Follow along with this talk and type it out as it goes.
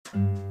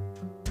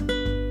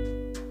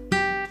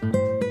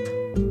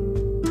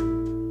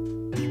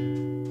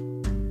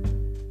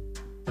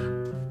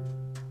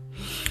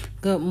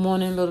Good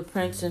morning, little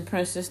prince and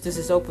princess. This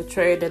is Oprah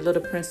Trade, that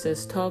Little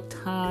Princess Talk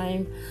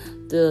Time.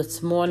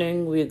 This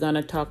morning we're going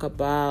to talk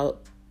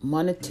about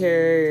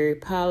monetary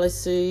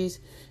policies,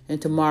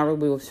 and tomorrow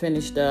we will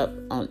finish up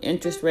on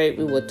interest rate.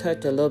 We will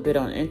touch a little bit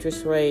on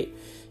interest rate,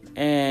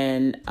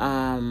 and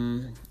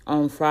on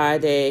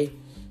Friday,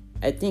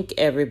 I think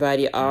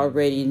everybody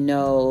already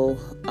know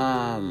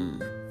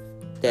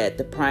that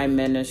the prime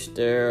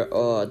minister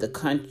or the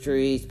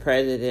country's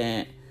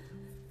president,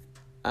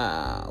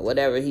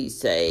 whatever he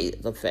says,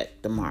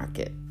 affect the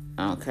market.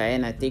 Okay,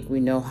 and I think we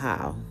know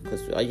how,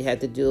 because all you have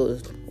to do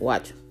is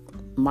watch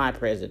my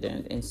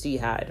president and see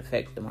how it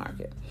affects the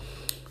market.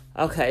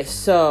 Okay,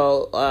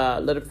 so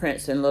little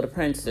prince and little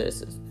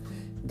princesses,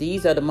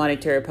 these are the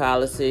monetary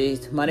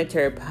policies.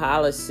 Monetary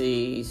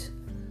policies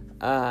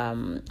are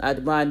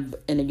run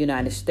in the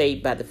United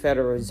States by the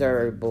Federal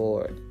Reserve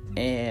Board,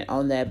 and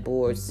on that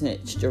board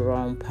sits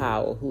Jerome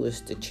Powell, who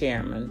is the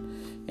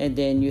chairman, and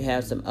then you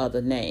have some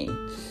other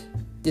names.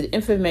 The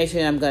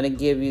information I'm going to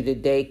give you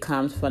today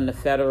comes from the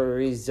Federal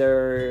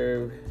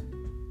Reserve.com.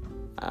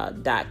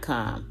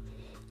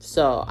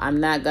 So I'm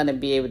not going to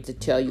be able to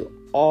tell you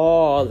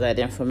all that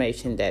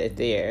information that is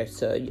there.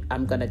 So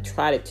I'm going to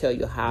try to tell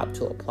you how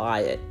to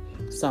apply it,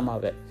 some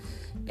of it,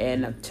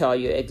 and tell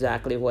you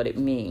exactly what it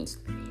means.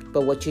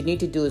 But what you need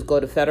to do is go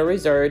to Federal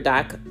Reserve.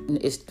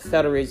 It's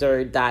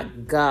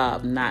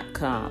federalreserve.gov, not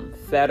com.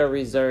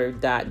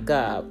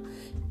 Federalreserve.gov.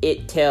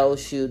 It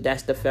tells you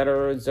that's the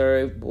Federal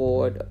Reserve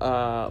Board.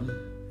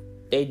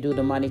 They do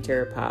the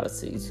monetary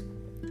policies,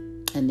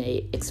 and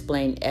they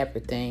explain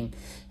everything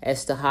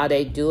as to how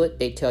they do it.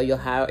 They tell you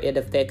how it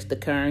affects the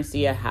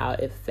currency and how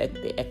it affects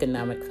the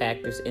economic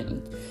factors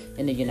in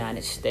the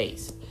United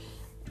States.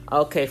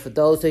 Okay, for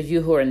those of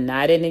you who are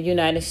not in the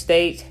United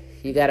States,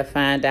 you got to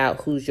find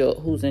out who's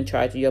in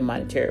charge of your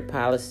monetary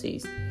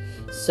policies.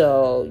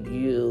 So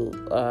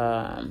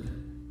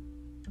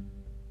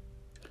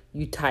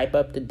you type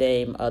up the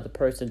name of the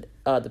person,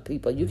 the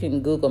people. You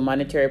can Google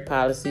monetary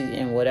policy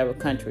in whatever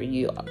country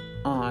you are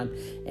on,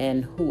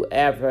 and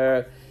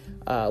whoever,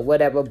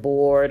 whatever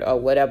board or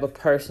whatever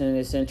person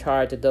is in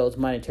charge of those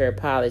monetary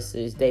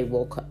policies, it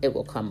will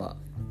come up.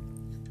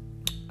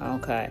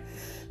 Okay,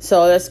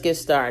 so let's get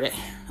started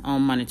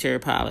on monetary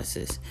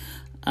policies.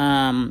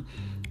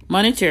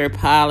 Monetary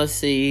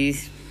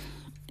policies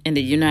in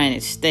the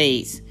United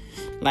States,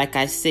 like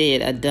I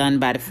said, are done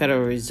by the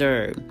Federal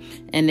Reserve.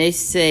 And they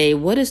say,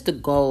 what is the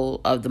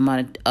goal of the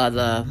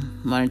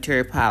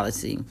monetary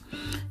policy?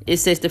 It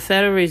says the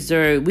Federal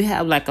Reserve, we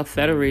have like a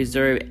Federal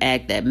Reserve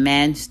Act that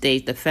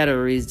mandates the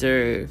Federal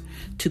Reserve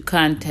to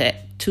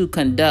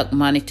conduct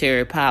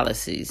monetary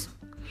policies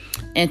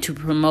and to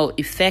promote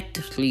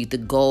effectively the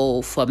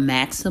goal for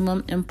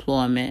maximum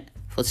employment,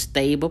 for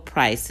stable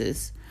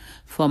prices,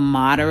 for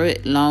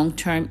moderate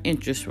long-term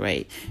interest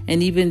rate.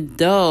 And even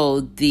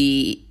though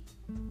the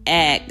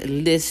Act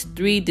lists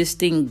three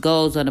distinct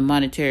goals of the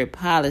monetary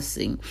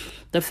policy,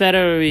 the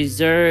Federal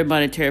Reserve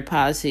monetary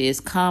policy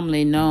is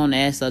commonly known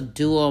as a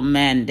dual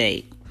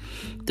mandate.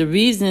 The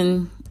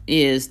reason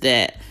is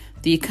that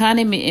the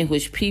economy in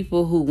which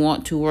people who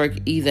want to work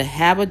either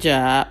have a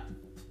job,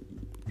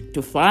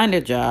 to find a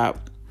job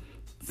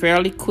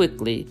fairly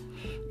quickly,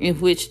 in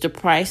which within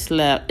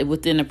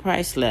the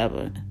price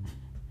level,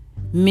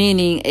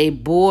 meaning a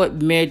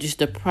board measures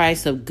the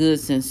price of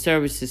goods and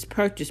services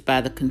purchased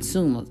by the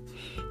consumer,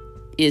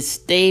 is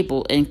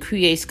stable and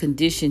creates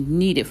conditions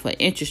needed for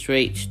interest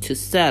rates to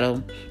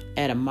settle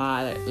at a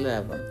moderate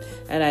level.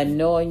 And I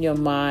know in your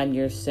mind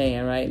you're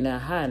saying right now,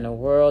 how in the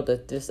world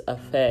does this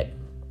affect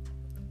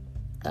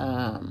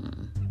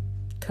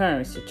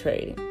currency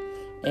trading?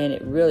 And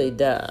it really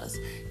does,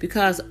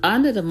 because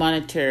under the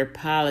monetary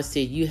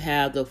policy you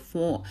have the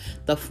form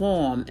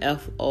FOMO,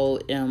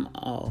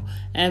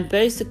 and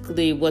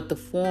basically what the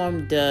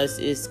form does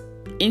is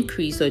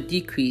increase or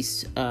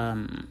decrease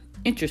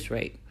interest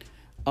rate,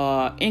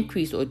 or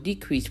increase or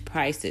decrease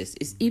prices.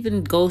 It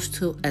even goes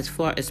to as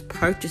far as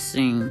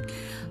purchasing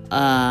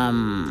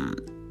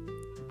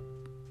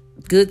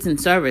goods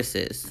and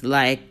services.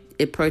 Like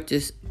it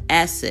purchases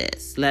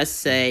assets. Let's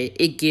say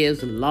it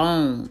gives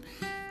loan.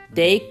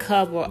 They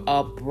cover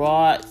a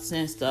broad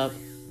sense of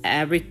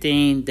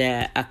everything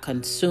that a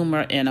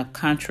consumer in a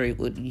country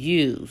would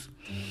use.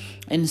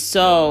 And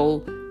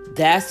so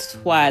that's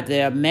why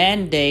they're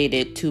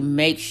mandated to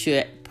make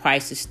sure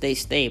prices stay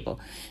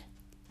stable.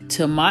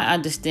 To my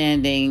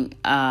understanding,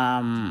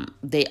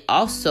 they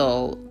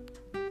also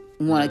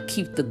want to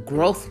keep the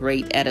growth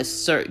rate at a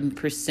certain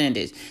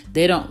percentage.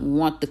 They don't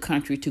want the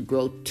country to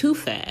grow too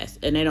fast,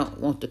 and they don't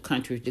want the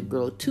country to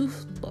grow too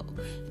slow.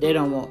 They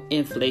don't want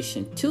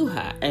inflation too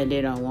high, and they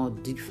don't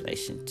want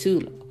deflation too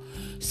low.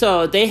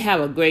 So they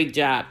have a great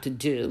job to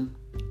do,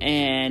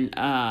 and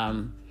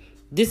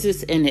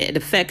it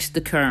affects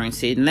the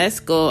currency. And let's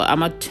go. I'm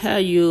gonna tell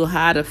you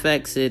how it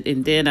affects it,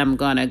 and then I'm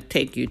gonna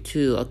take you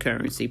to a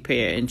currency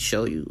pair and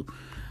show you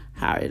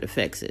how it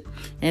affects it.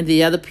 And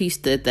the other piece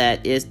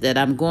that is that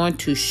I'm going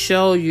to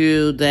show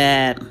you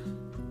that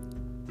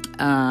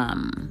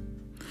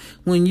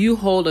when you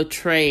hold a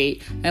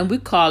trade, and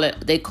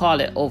they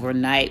call it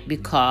overnight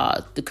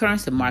because the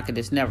currency market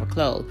is never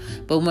closed.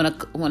 But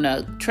when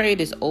a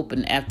trade is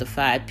open after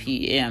 5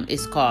 p.m.,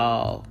 it's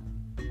called,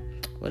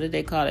 what do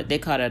they call it? They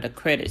call it a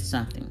credit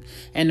something.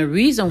 And the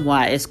reason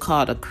why it's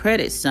called a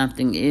credit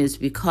something is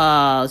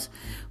because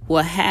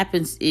what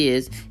happens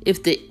is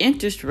if the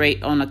interest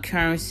rate on a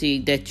currency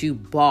that you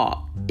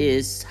bought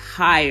is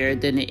higher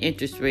than the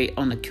interest rate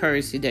on the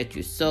currency that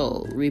you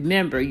sold,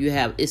 remember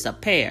it's a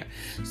pair.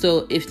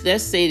 So if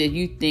let's say that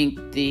you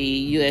think the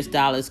US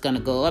dollar is going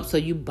to go up, so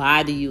you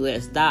buy the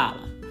US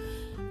dollar,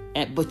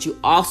 but you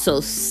also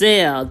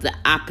sell the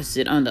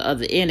opposite on the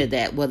other end of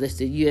that, whether it's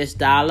the US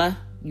dollar,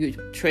 you're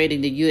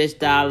trading the US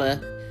dollar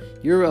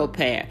euro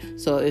pair.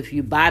 So if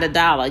you buy the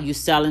dollar, you're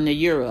selling the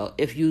euro.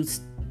 If you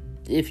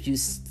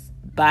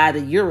buy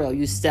the euro,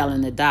 you're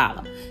selling the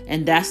dollar.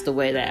 And that's the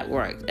way that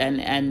works.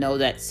 And I know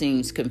that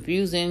seems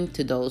confusing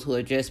to those who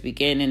are just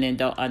beginning and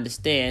don't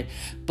understand.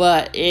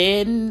 But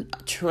in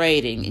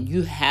trading,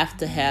 you have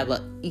to have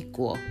an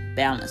equal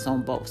balance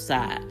on both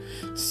sides.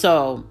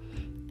 So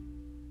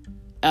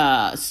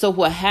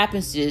what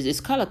happens is,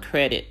 it's called a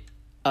credit.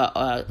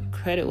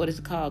 Credit, what is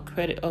it called?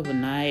 Credit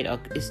overnight, or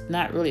it's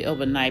not really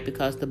overnight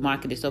because the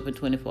market is open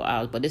 24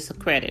 hours, but it's a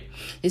credit.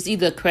 It's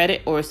either a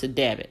credit or it's a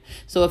debit.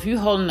 So if you're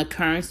holding a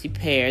currency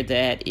pair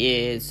that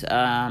is,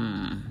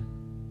 and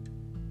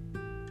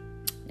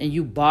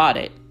you bought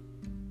it,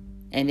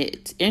 and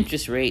its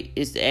interest rate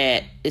is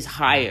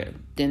higher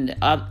than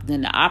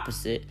the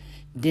opposite,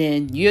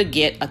 then you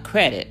get a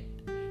credit.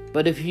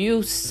 But if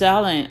you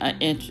selling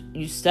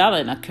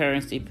a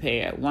currency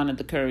pair, one of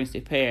the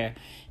currency pair,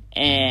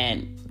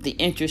 and the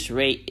interest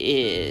rate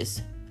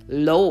is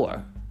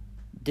lower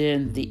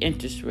than the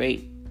interest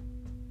rate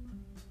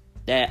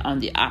that on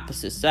the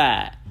opposite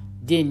side,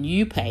 then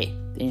you pay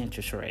the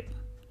interest rate.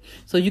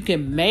 So you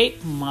can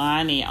make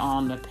money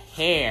on the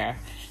pair,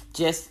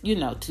 just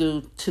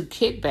to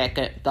kick back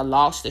at the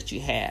loss that you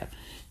have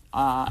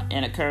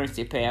in a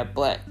currency pair.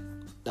 But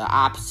the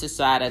opposite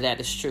side of that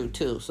is true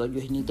too. So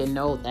you need to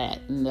know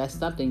that, and that's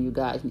something you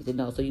guys need to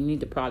know. So you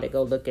need to probably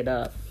go look it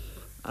up.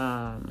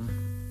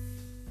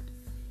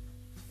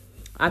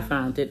 I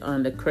found it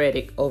on the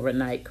credit,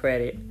 overnight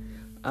credit.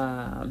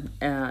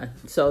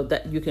 So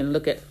that you can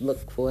look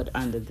for it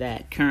under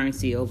that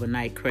currency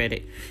overnight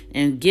credit,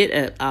 and get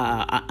a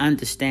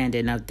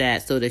understanding of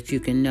that so that you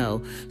can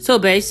know. So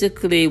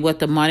basically what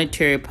the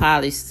monetary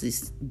policy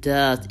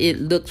does,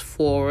 it looks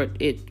forward,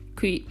 it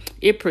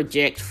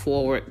projects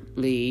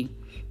forwardly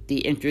the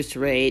interest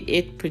rate,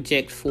 it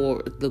projects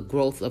forward the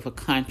growth of a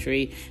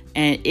country,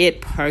 and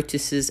it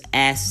purchases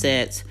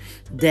assets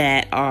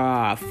that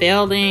are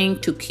failing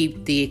to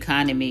keep the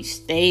economy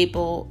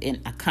stable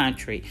in a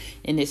country.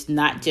 And this is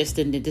not just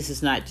in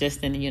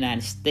the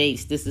United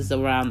States, this is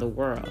around the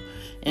world.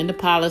 And the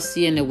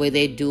policy and the way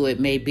they do it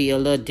may be a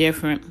little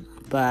different,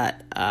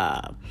 but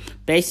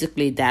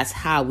basically that's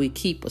how we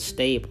keep a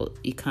stable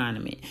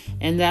economy.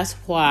 And that's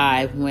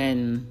why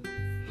when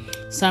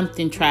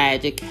something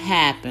tragic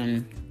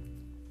happens,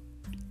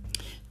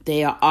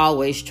 they are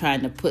always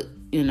trying to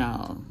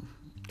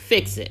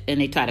fix it, and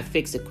they try to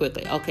fix it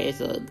quickly. Okay,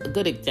 so a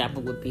good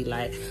example would be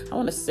like, I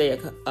want to say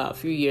a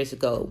few years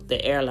ago,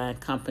 the airline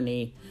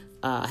company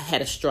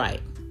had a strike.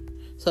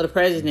 So the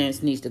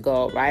president needs to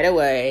go right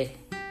away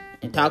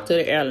and talk to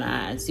the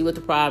airline, see what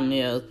the problem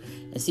is,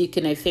 and see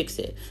can they fix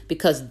it,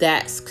 because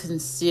that's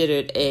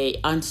considered a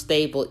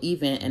unstable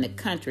event in a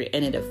country,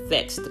 and it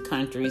affects the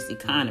country's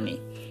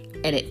economy,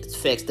 and it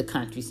affects the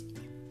country's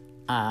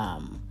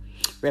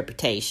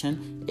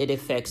reputation. It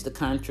affects the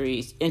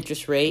country's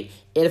interest rate.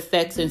 It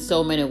affects in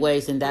so many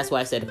ways, and that's why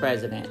I said the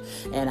president.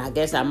 And I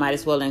guess I might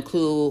as well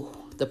include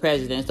the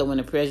president. So when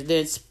the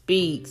president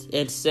speaks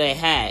and say,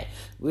 "Hey,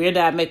 we're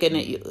not making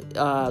it.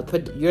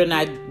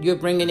 You're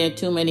bringing in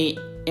too many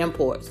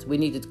imports. We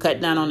need to cut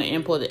down on the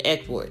import and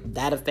export."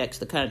 That affects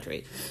the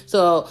country.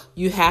 So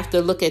you have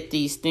to look at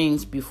these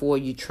things before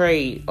you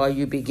trade, or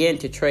you begin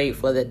to trade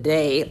for the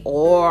day,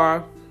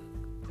 or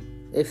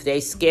if they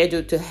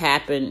scheduled to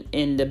happen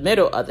in the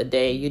middle of the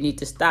day, you need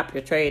to stop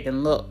your trade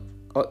and look,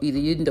 or either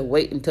you need to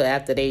wait until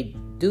after they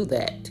do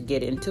that to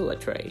get into a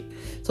trade.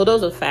 So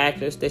those are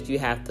factors that you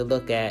have to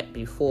look at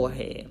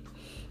beforehand.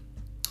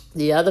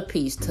 The other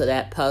piece to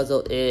that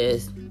puzzle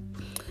is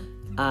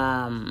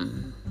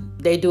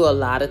they do a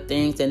lot of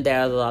things, and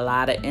there's a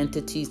lot of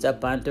entities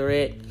up under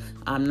it.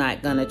 I'm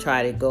not going to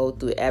try to go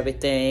through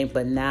everything,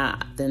 but now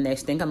the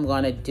next thing I'm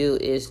going to do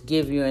is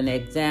give you an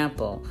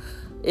example.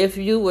 If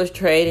you were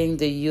trading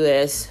the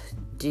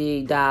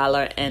USD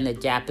dollar and the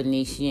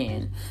Japanese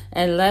yen,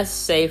 and let's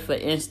say, for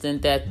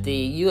instance, that the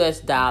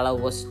US dollar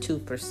was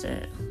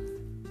 2%,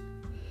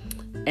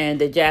 and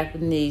the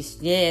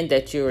Japanese yen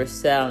that you were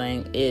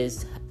selling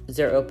is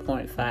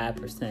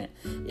 0.5%,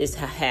 it's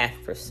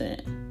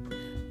 0.5%.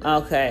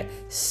 Okay,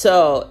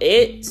 so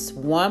it's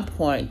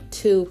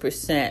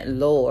 1.2%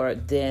 lower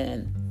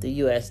than the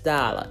US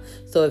dollar.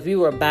 So if you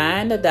were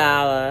buying the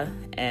dollar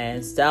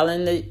and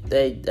selling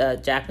the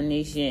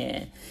Japanese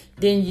yen,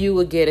 then you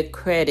will get a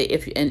credit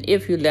if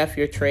you left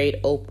your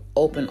trade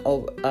open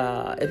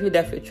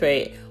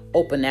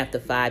after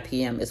 5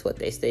 p.m. is what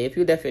they say. If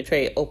you left your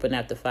trade open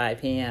after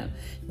 5 p.m.,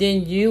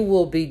 then you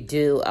will be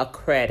due a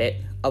credit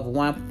of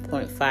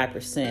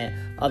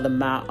 1.5% of the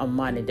amount of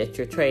money that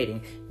you're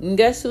trading. And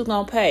guess who's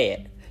gonna pay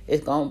it?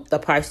 It's the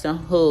person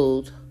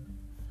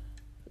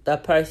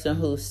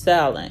who's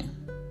selling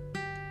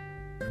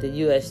the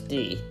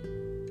USD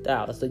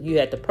dollars. So you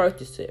had to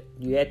purchase it.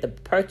 You had to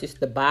purchase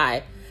the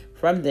buy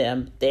from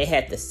them. They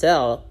had to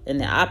sell in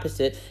the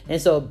opposite.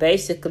 And so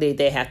basically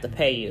they have to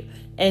pay you.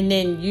 And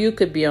then you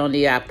could be on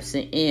the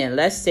opposite end.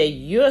 Let's say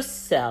you're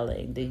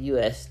selling the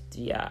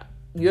USDR.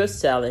 You're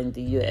selling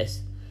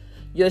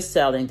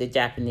the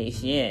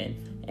Japanese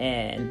yen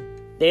and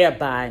they're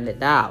buying the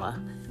dollar.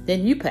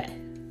 Then you pay.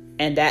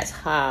 And that's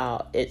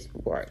how it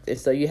works. And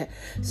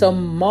so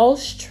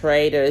most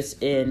traders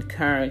in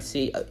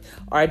currency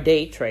are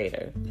day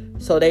traders.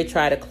 So they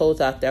try to close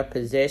out their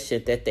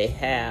position that they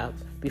have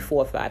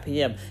before 5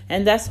 p.m.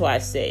 And that's why I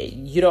say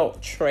you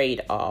don't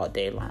trade all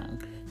day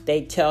long.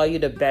 They tell you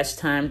the best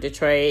time to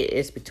trade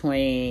is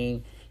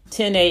between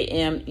 10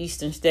 a.m.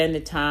 Eastern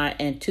Standard Time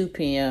and 2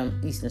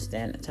 p.m. Eastern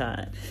Standard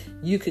Time.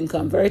 You can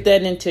convert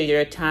that into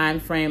your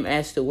time frame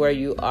as to where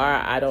you are.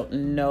 I don't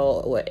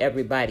know what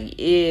everybody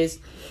is.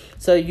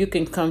 So you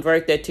can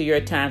convert that to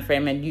your time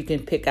frame and you can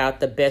pick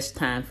out the best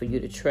time for you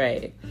to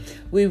trade.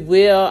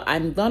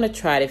 I'm going to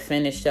try to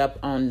finish up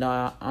on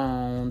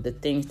the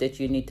things that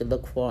you need to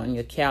look for on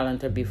your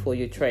calendar before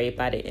you trade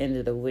by the end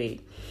of the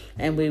week.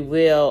 And we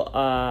will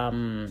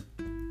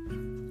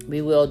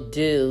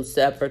do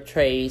separate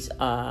trades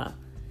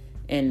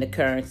in the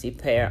currency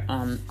pair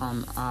on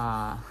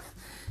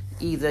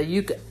either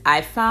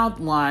I found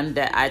one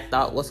that I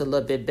thought was a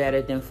little bit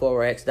better than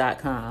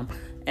Forex.com.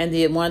 And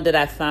the one that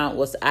I found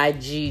was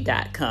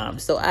IG.com.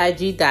 So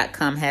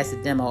IG.com has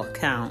a demo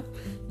account.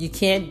 You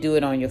can't do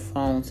it on your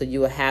phone, so you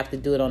will have to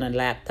do it on a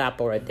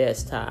laptop or a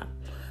desktop.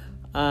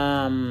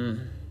 I'm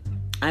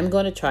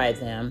going to try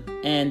them,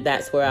 and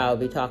that's where I'll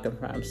be talking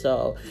from.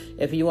 So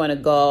if you want to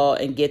go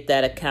and get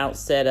that account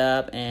set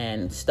up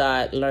and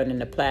start learning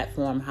the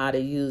platform, how to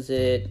use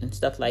it and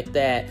stuff like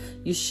that,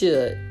 you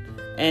should.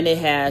 And it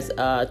has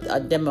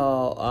a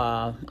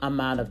demo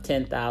amount of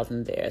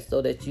 10,000 there,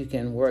 so that you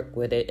can work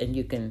with it and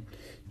you can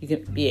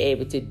be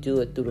able to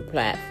do it through the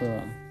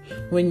platform.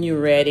 When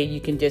you're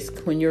ready,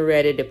 when you're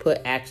ready to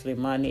put actually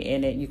money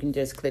in it, you can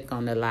just click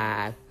on the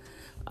live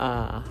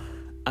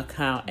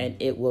account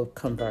and it will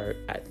convert,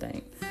 I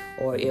think,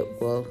 or it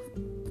will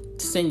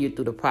send you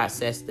through the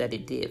process that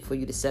it did for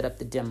you to set up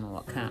the demo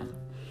account.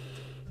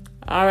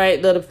 All right,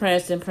 little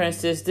prince and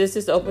princess, this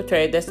is Oprah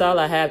Trade. That's all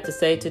I have to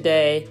say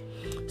today.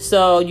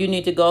 So you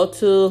need to go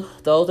to,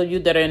 those of you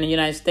that are in the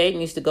United States,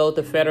 needs to go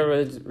to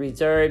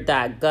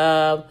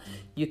federalreserve.gov.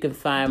 You can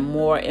find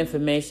more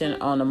information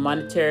on the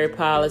monetary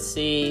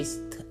policies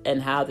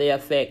and how they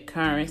affect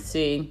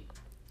currency.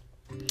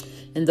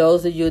 And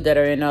those of you that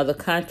are in other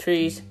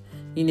countries,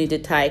 you need to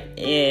type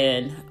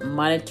in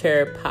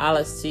monetary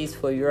policies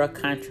for your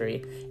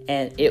country,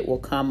 and it will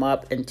come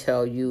up and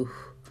tell you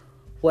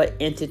what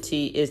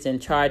entity is in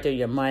charge of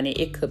your money.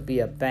 It could be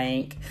a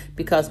bank,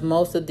 because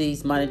most of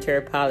these monetary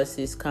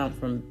policies come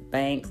from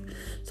banks.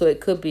 So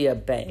it could be a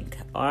bank.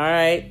 All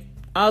right.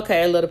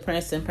 Okay, little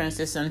prince and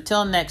princess.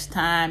 Until next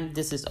time,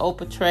 this is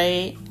Oprah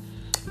Trade.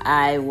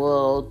 I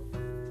will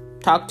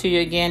talk to you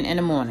again in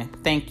the morning.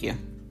 Thank you.